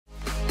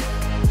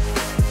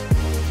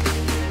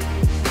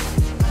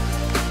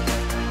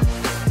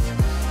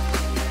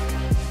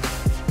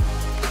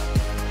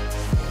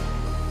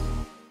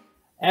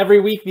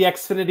Every week, the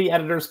Xfinity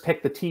editors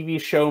pick the TV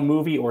show,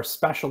 movie, or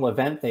special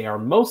event they are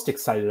most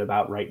excited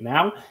about right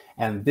now.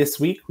 And this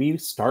week, we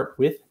start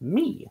with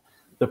me.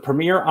 The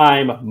premiere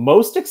I'm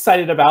most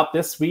excited about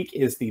this week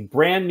is the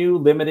brand new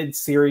limited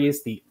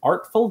series, The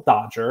Artful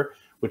Dodger,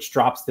 which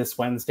drops this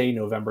Wednesday,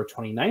 November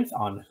 29th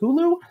on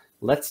Hulu.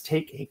 Let's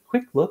take a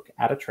quick look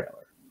at a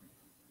trailer.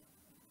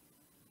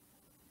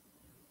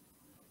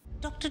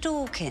 Dr.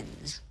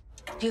 Dawkins,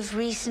 you've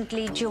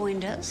recently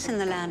joined us in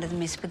the land of the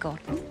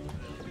misbegotten.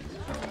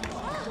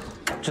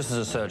 Just as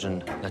a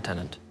surgeon,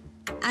 Lieutenant.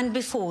 And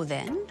before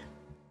then?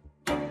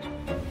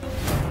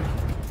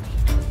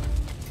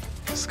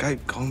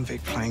 Escaped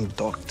convict playing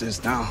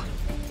doctors now.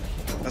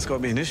 That's got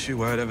to be an issue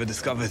where I'd ever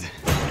discovered.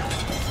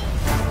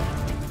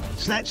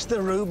 Snatch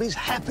the rubies,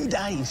 happy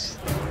days.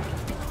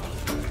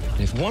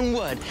 If one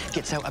word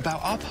gets out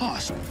about our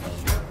past...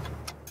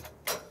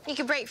 You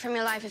could break from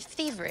your life of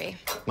thievery.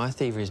 My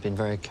thievery has been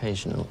very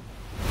occasional.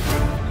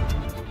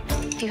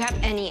 If you have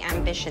any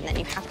ambition, then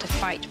you have to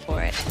fight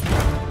for it.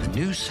 The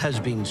noose has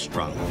been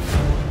strung.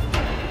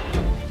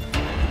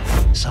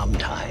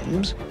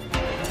 Sometimes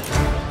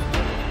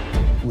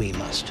we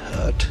must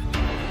hurt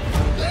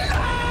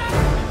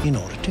in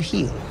order to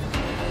heal.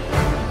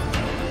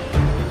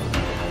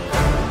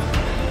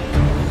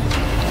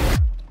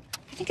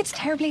 I think it's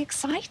terribly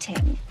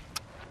exciting.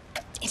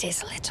 It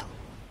is a little.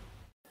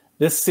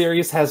 This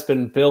series has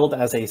been billed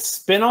as a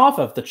spin-off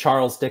of the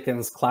Charles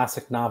Dickens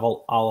classic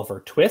novel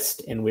Oliver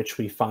Twist, in which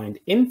we find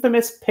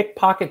infamous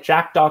pickpocket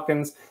Jack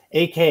Dawkins,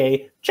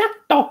 aka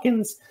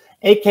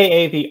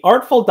the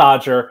Artful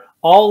Dodger,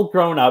 all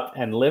grown up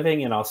and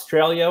living in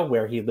Australia,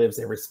 where he lives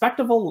a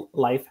respectable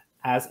life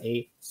as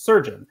a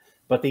surgeon.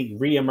 But the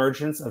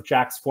re-emergence of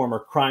Jack's former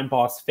crime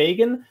boss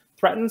Fagin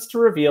threatens to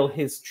reveal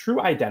his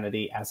true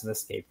identity as an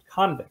escaped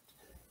convict.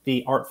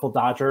 The Artful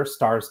Dodger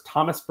stars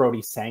Thomas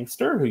Brodie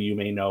Sangster, who you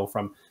may know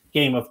from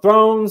Game of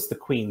Thrones, The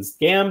Queen's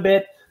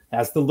Gambit,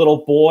 as the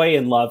little boy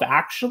in Love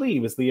Actually.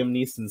 He was Liam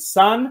Neeson's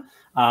son.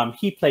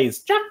 He plays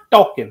Jack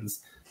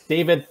Dawkins.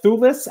 David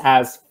Thewlis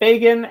as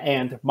Fagin,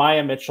 and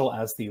Maya Mitchell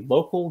as the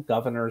local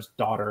governor's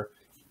daughter.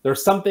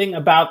 There's something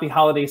about the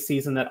holiday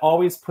season that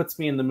always puts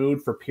me in the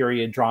mood for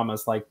period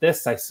dramas like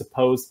this. I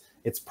suppose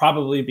it's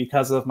probably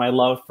because of my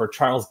love for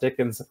Charles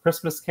Dickens' A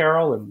Christmas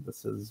Carol, and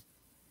this is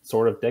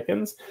sort of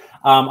Dickens.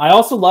 I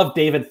also love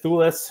David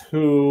Thewlis,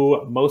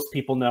 who most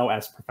people know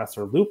as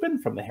Professor Lupin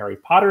from the Harry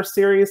Potter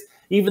series,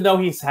 even though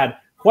he's had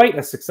quite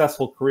a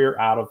successful career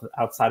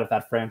outside of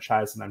that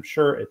franchise, and I'm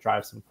sure it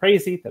drives him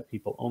crazy that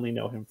people only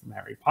know him from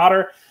Harry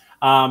Potter.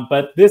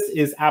 But this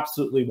is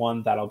absolutely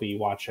one that I'll be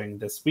watching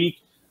this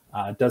week.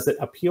 Does it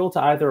appeal to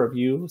either of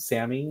you,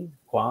 Sammy,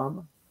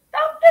 Guam?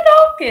 Dr.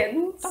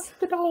 Dawkins.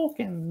 Dr.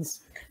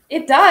 Dawkins.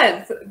 It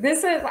does.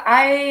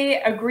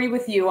 I agree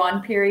with you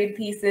on period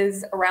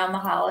pieces around the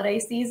holiday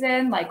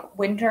season. Like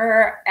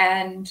winter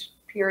and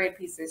period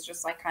pieces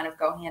just like kind of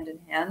go hand in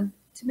hand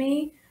to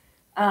me.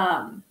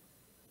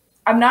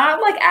 I'm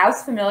not like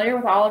as familiar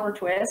with Oliver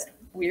Twist,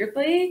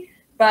 weirdly,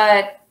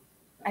 but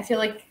I feel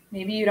like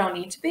maybe you don't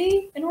need to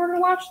be in order to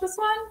watch this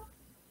one.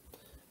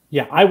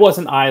 Yeah, I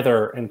wasn't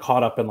either and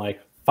caught up in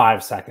like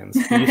 5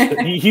 seconds.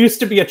 He used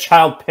to be a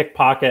child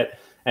pickpocket,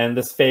 and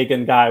this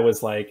Fagin guy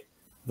was like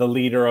the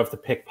leader of the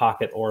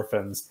pickpocket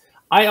orphans.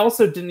 I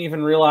also didn't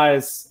even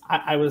realize,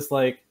 I was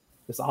like,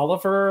 is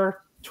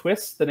Oliver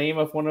Twist the name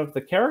of one of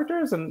the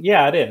characters? And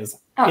yeah, it is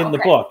in the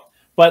book.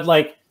 But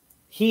like,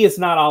 he is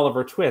not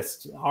Oliver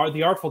Twist.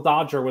 The Artful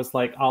Dodger was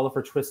like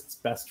Oliver Twist's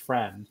best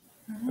friend.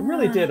 I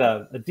really did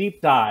a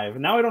deep dive.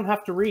 Now I don't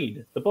have to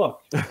read the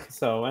book.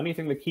 So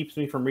anything that keeps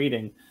me from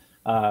reading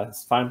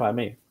is fine by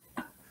me.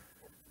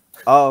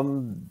 I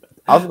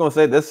was going to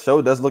say this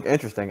show does look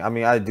interesting. I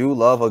mean, I do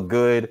love a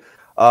good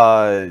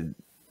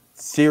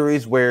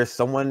series where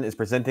someone is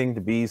presenting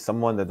to be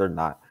someone that they're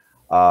not.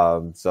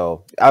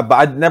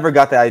 I never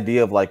got the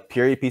idea of like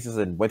period pieces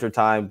in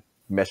wintertime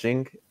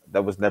meshing.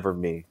 That was never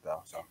me,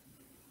 though. So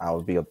I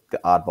would be the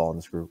oddball in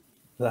this group.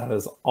 That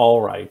is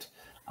all right.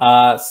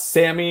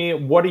 Sammy,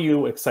 what are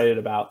you excited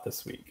about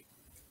this week?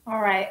 All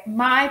right.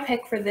 My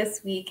pick for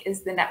this week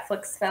is the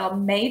Netflix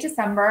film May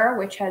December,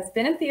 which has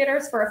been in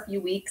theaters for a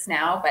few weeks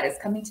now, but is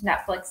coming to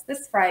Netflix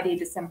this Friday,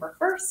 December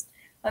 1st.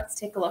 Let's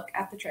take a look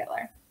at the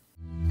trailer.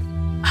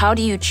 How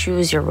do you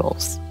choose your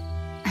roles?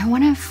 I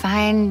want to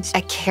find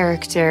a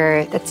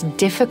character that's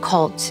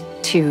difficult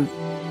to,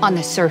 on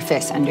the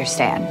surface,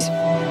 understand.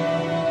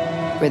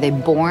 Were they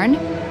born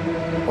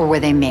or were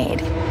they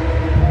made?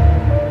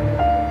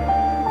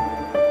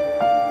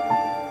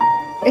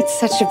 It's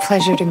such a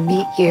pleasure to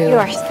meet you. You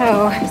are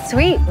so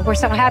sweet. We're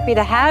so happy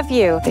to have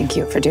you. Thank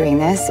you for doing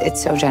this.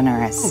 It's so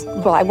generous.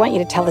 Well, I want you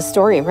to tell the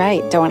story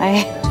right, don't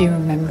I? Do you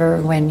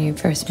remember when you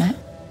first met?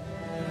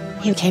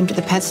 You came to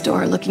the pet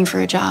store looking for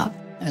a job.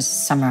 It was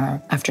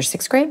summer after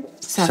 6th grade?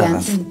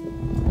 7th.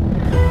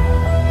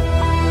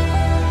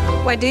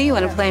 Why do you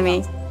want to play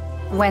me?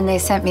 When they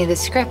sent me the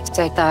script,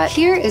 I thought,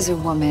 here is a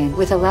woman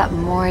with a lot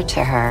more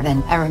to her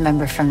than I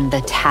remember from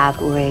the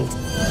tabloids.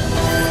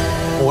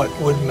 What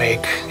would make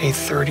a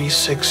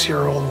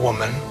 36-year-old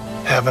woman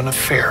have an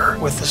affair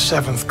with a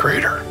 7th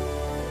grader.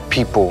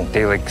 People,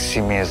 they like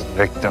see me as a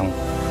victim.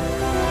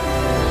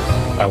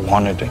 I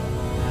wanted it.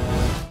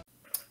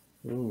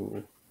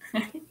 Ooh.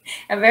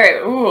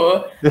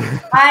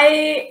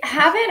 I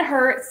haven't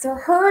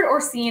heard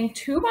or seen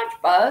too much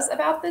buzz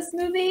about this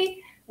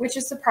movie, which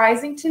is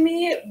surprising to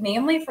me,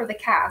 mainly for the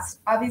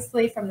cast.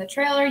 Obviously, from the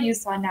trailer, you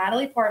saw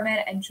Natalie Portman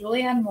and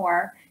Julianne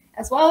Moore,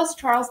 as well as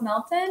Charles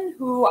Melton,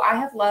 who I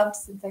have loved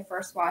since I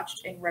first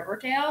watched in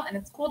Riverdale, and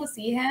it's cool to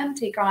see him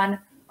take on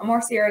a more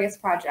serious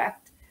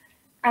project.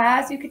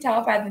 As you could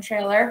tell by the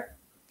trailer,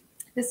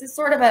 this is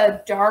sort of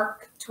a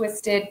dark,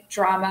 twisted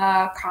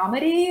drama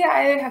comedy.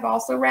 I have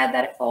also read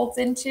that it folds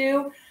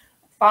into,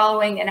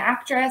 following an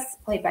actress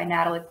played by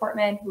Natalie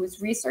Portman, who is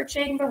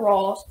researching the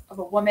role of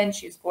a woman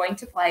she's going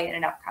to play in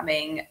an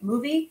upcoming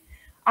movie.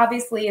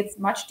 Obviously, it's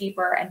much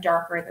deeper and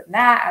darker than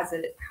that, as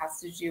it has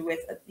to do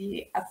with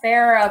the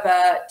affair of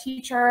a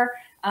teacher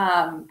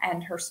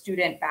and her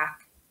student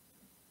back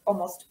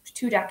almost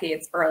 2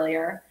 decades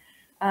earlier.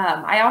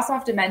 I also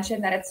have to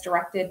mention that it's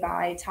directed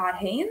by Todd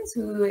Haynes,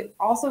 who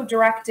also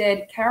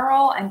directed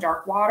Carol and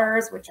Dark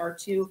Waters, which are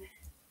 2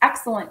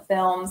 excellent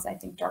films. I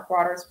think Dark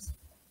Waters was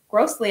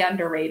grossly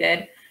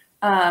underrated.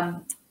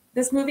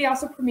 This movie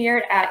also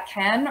premiered at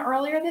Cannes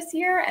earlier this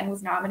year and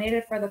was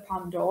nominated for the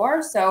Palme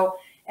d'Or. So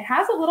it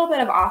has a little bit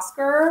of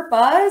Oscar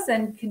buzz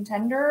and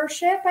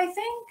contendership, I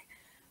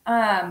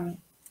think.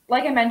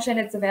 Like I mentioned,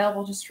 it's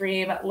available to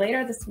stream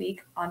later this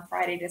week on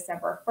Friday,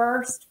 December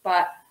 1st.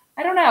 But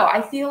I don't know.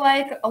 I feel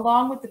like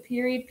along with the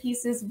period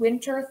pieces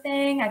winter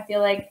thing, I feel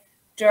like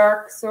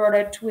dark, sort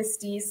of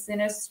twisty,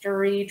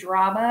 sinister-y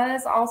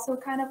dramas also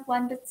kind of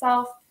lend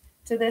itself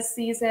to this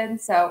season.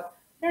 So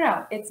I don't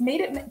know. It's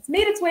made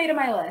its way to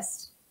my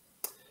list.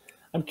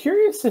 I'm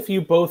curious if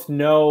you both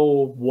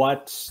know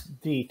what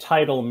the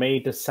title May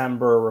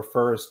December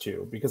refers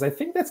to, because I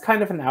think that's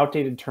kind of an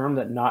outdated term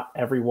that not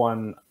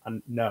everyone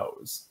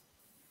knows.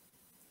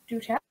 Do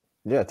tell.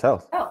 Yeah,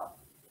 tell.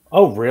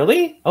 Oh,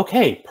 really?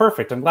 Okay,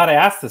 perfect. I'm glad I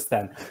asked this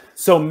then.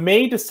 So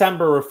May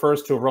December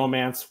refers to a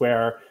romance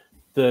where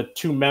the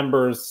 2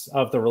 members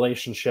of the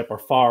relationship are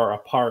far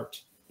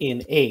apart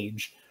in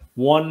age.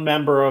 One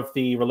member of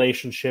the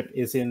relationship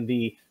is in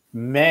the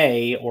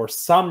May or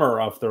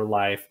summer of their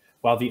life,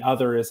 while the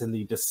other is in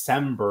the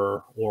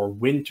December or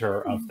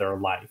winter of their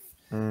life.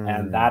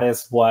 And that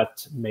is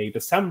what May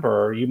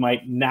December, you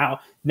might now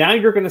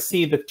you're going to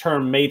see the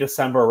term May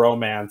December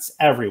romance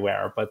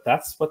everywhere, but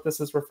that's what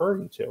this is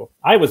referring to.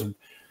 I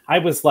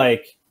was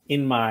like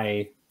in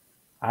my,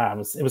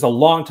 it was a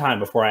long time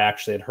before I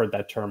actually had heard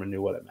that term and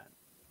knew what it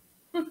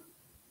meant.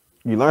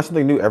 You learn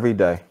something new every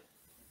day.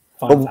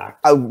 Fun fact.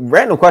 A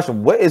random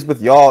question. What is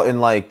with y'all in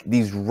like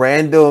these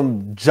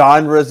random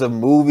genres of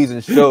movies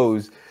and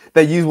shows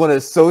that you want to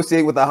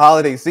associate with the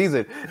holiday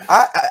season?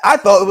 I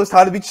thought it was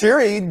time to be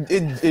cheery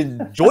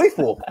and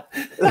joyful.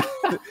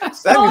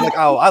 Sammy's like,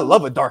 oh, I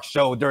love a dark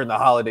show during the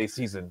holiday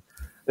season.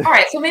 All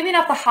right, so maybe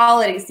not the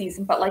holiday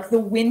season, but like the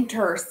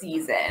winter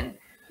season.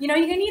 You know,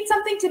 you need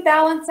something to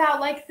balance out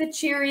like the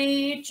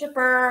cheery,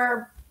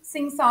 chipper,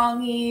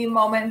 sing-songy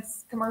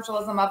moments,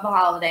 commercialism of the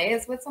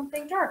holidays with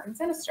something dark and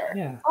sinister.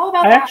 Yeah. All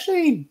about I that.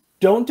 actually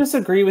don't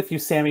disagree with you,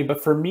 Sammy,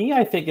 but for me,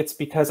 I think it's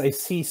because I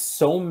see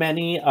so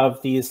many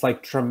of these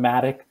like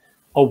dramatic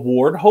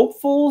award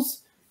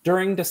hopefuls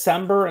during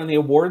December and the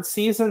award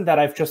season that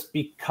I've just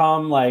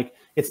become like,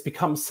 it's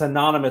become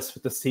synonymous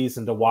with the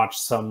season to watch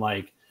some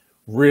like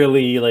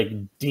really like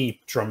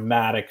deep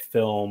dramatic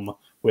film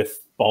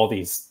with all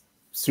these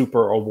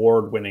super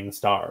award-winning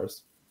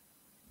stars.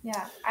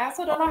 Yeah, I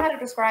also don't know how to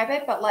describe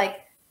it, but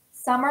like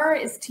summer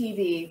is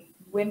TV,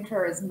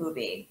 winter is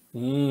movie.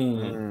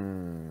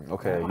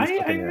 Okay,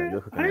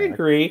 I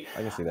agree.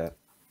 I can see that.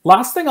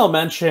 Last thing I'll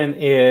mention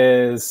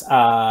is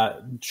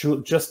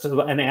just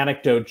an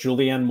anecdote.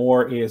 Julianne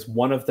Moore is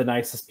one of the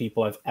nicest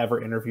people I've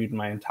ever interviewed in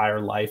my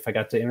entire life. I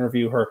got to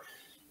interview her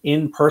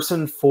in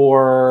person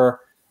for,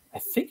 I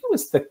think it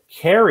was the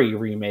Carrie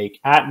remake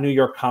at New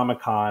York Comic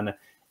Con,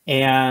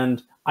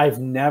 and I've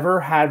never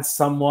had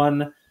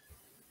someone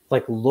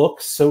like look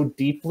so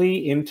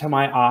deeply into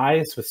my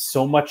eyes with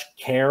so much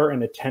care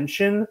and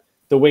attention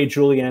the way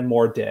Julianne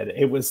Moore did.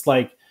 It was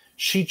like,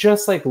 she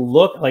just like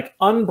looked like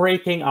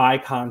unbreaking eye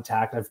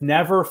contact. I've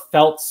never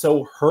felt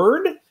so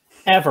heard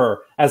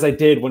ever as I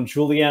did when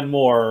Julianne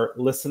Moore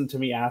listened to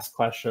me ask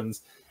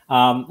questions.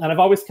 And I've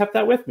always kept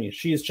that with me.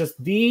 She's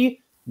just the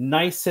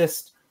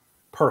nicest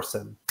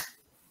person.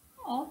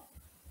 Oh,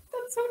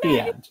 that's so The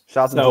nice. end.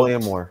 Shout out to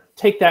Julianne Moore.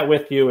 Take that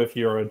with you if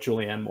you're a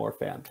Julianne Moore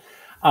fan.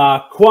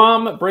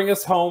 Kwam, bring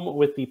us home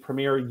with the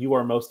premiere you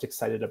are most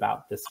excited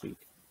about this week.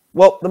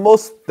 Well,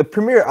 the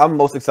premiere I'm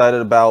most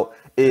excited about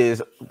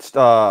is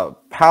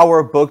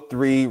Power Book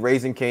 3,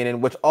 Raising Kanan,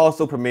 which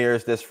also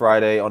premieres this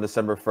Friday on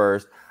December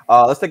 1st.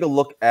 Let's take a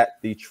look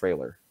at the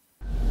trailer.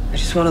 I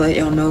just want to let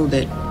y'all know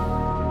that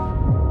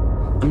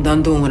I'm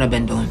done doing what I've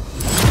been doing.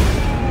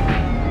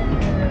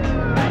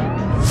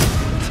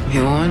 From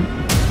here on,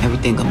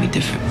 everything gonna be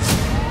different.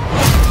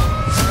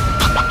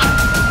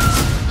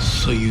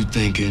 So you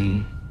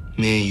thinking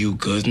me and you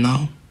good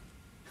now?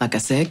 Like I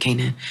said,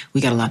 Kanan,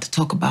 we got a lot to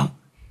talk about.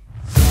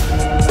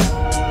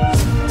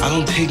 I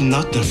don't take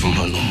nothing from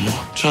her no more.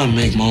 I'm trying to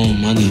make my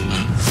own money,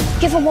 man.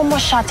 Give her one more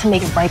shot to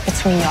make it right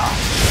between y'all.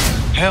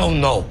 Hell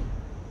no.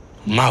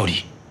 I'm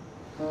outie.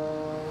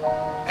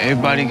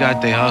 Everybody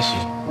got their hustle.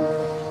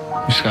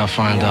 We just gotta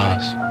find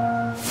ours.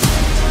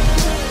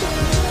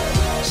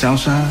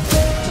 Southside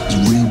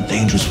is real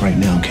dangerous right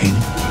now,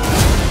 Kanan.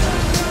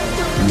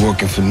 You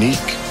working for Neek?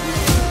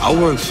 I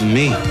work for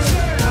me.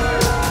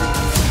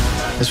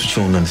 That's what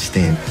you don't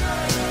understand.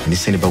 And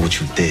this ain't about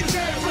what you did.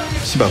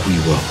 It's about who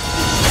you are.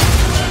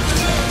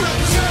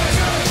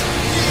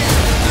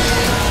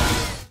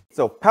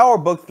 So Power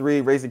Book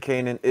 3, Raising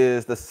Kanan,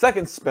 is the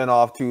second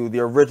spinoff to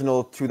the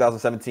original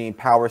 2017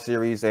 Power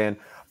series and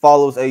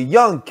follows a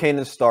young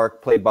Kanan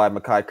Stark, played by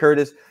Mekhi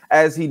Curtis,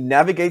 as he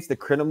navigates the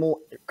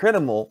criminal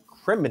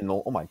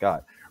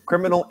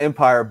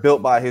empire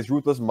built by his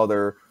ruthless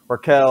mother,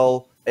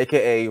 Raquel,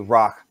 aka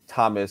Rock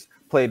Thomas,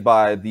 played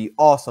by the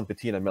awesome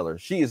Patina Miller.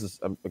 She is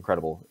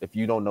incredible. If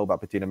you don't know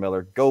about Patina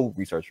Miller, go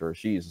research her.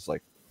 She is just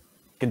like,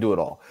 can do it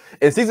all.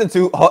 In season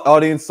 2,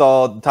 audience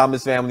saw the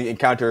Thomas family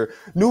encounter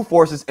new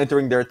forces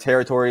entering their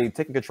territory,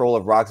 taking control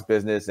of Rock's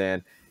business,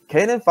 and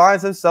Kanan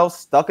finds himself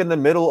stuck in the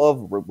middle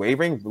of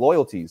wavering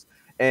loyalties.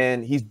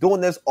 And he's doing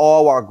this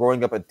all while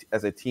growing up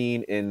as a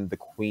teen in the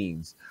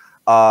Queens.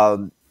 I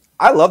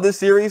love this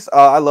series.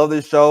 I love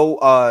this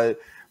show.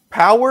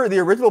 Power, the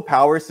original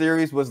Power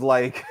series was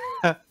like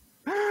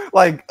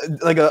like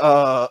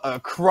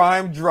a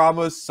crime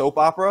drama soap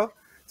opera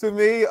to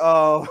me.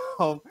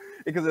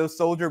 Because it was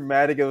so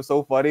dramatic, it was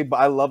so funny. But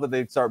I love that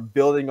they start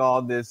building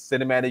on this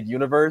cinematic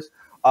universe.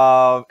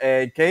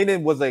 And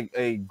Kanan was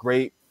a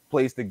great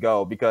place to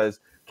go because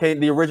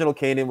the original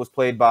Kanan was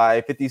played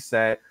by 50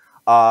 Cent.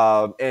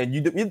 And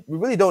you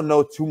really don't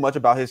know too much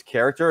about his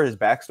character, his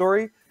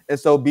backstory. And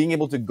so being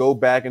able to go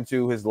back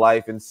into his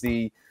life and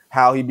see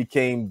how he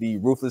became the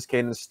ruthless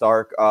Kanan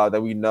Stark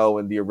that we know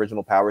in the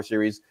original Power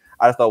series,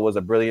 I just thought was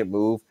a brilliant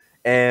move.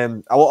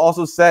 And I will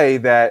also say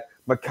that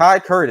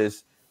Mekhi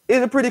Curtis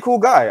is a pretty cool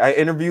guy. I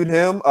interviewed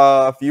him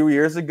a few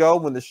years ago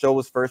when the show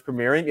was first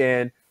premiering,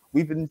 and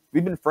we've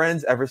been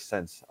friends ever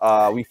since.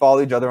 We follow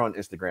each other on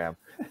Instagram,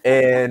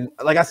 and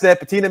like I said,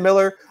 Patina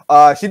Miller,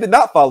 she did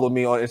not follow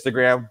me on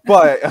Instagram,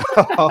 but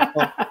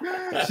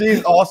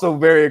she's also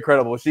very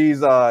incredible.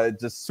 She's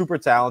just super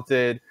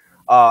talented,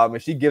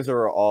 and she gives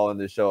her all in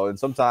the show. And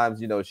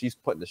sometimes, she's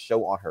putting the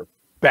show on her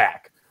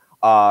back.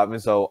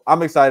 And so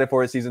I'm excited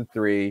for season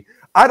 3.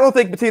 I don't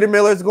think Patina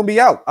Miller is going to be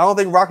out. I don't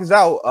think Rock is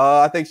out.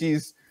 I think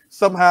she's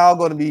somehow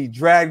going to be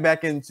dragged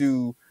back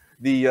into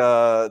the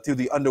to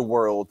the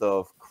underworld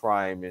of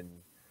crime and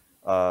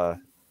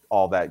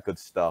all that good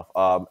stuff.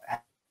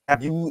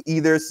 Have you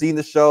either seen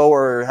the show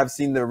or have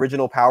seen the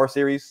original Power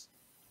series?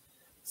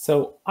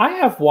 So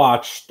I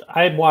watched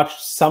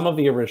some of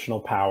the original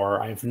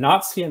Power. I've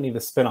not seen any of the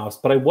spinoffs,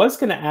 but I was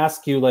going to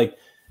ask you, like,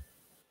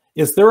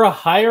 is there a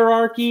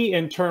hierarchy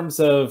in terms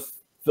of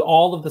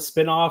all of the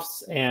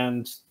spinoffs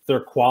and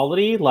their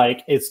quality?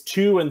 Like, is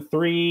 2 and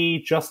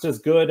 3 just as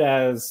good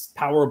as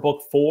Power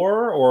Book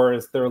 4, or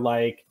is there a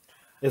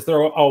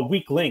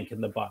weak link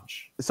in the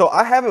bunch? So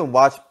I haven't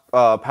watched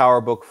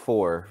Power Book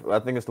 4. I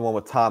think it's the one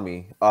with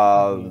Tommy.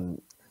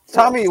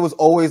 Tommy was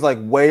always like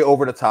way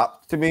over the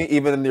top to me,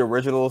 even in the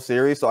original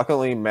series. So I can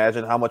only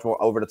imagine how much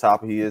more over the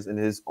top he is in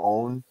his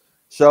own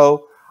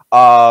show.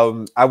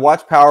 I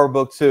watched Power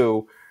Book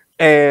 2,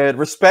 and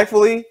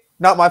respectfully,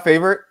 not my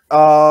favorite.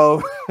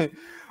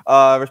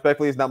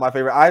 Respectfully, it's not my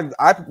favorite.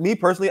 Me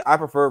personally, I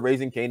prefer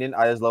Raising Kanan.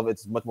 I just love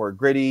it's much more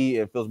gritty.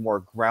 It feels more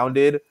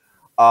grounded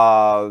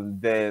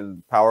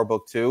than Power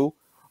Book 2.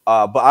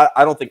 But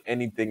I don't think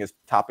anything is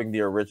topping the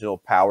original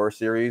Power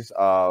series.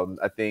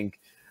 I think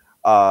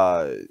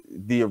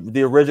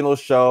the original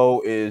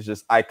show is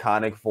just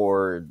iconic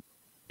for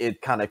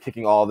it kind of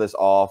kicking all this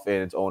off in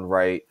its own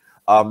right.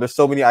 There's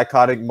so many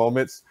iconic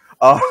moments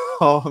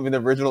in the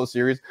original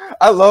series.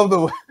 I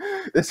love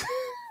this.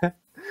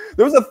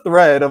 There was a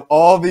thread of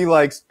all the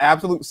like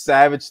absolute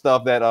savage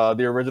stuff that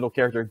the original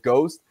character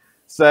Ghost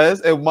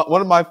says, and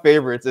one of my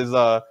favorites is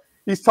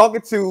he's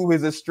talking to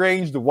his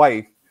estranged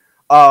wife,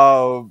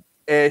 and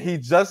he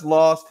just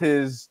lost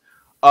his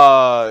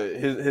other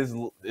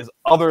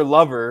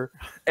lover,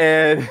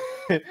 and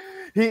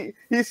he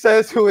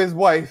says to his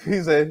wife,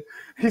 he said,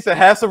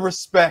 have some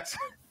respect.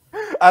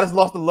 I just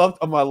lost the love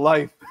of my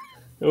life.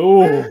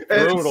 Ooh,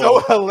 it's so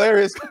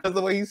hilarious because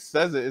the way he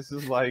says it, it's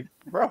just like,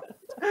 bro,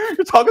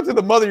 you're talking to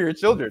the mother of your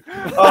children.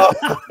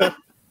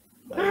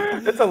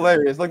 It's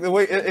hilarious. Like the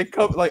way it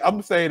comes, like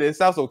I'm saying it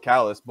sounds so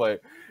callous,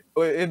 but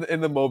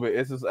in the moment,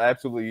 it's just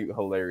absolutely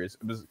hilarious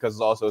because it's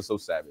also so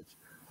savage.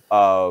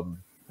 I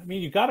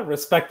mean, you got to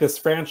respect this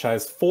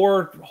franchise.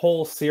 4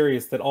 whole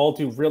series that all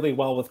do really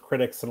well with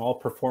critics and all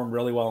perform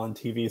really well on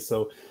TV.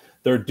 So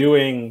they're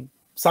doing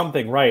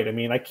something right. I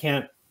mean, I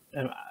can't,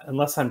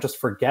 unless I'm just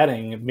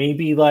forgetting,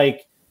 maybe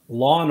like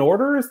Law and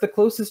Order is the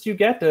closest you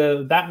get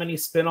to that many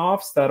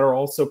spin-offs that are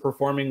also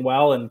performing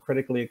well and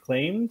critically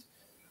acclaimed.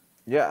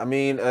 Yeah, I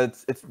mean,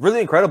 it's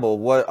really incredible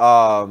what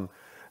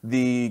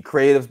the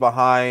creatives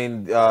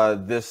behind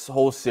this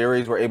whole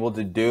series were able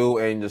to do,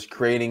 and just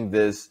creating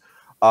this,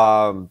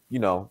 you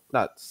know,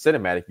 not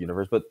cinematic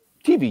universe, but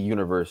TV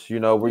universe, you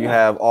know, where you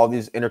have all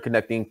these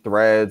interconnecting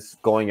threads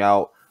going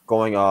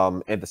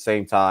at the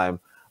same time.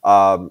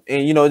 And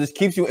you know, it just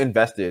keeps you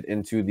invested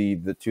into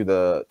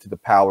the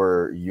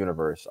Power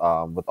universe,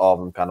 with all of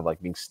them kind of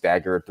like being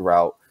staggered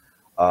throughout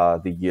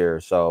the year.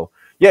 So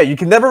yeah, you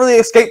can never really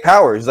escape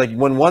Power. It's like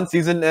when one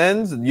season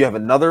ends and you have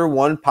another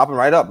one popping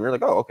right up, and you're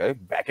like, oh, okay,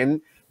 back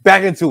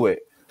into it.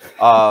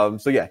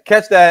 So yeah,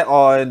 catch that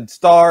on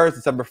Stars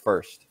December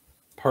 1st.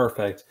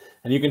 Perfect.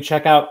 And you can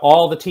check out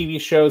all the TV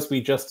shows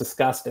we just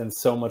discussed and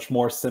so much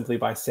more simply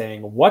by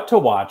saying what to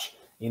watch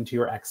into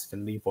your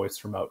Xfinity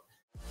voice remote.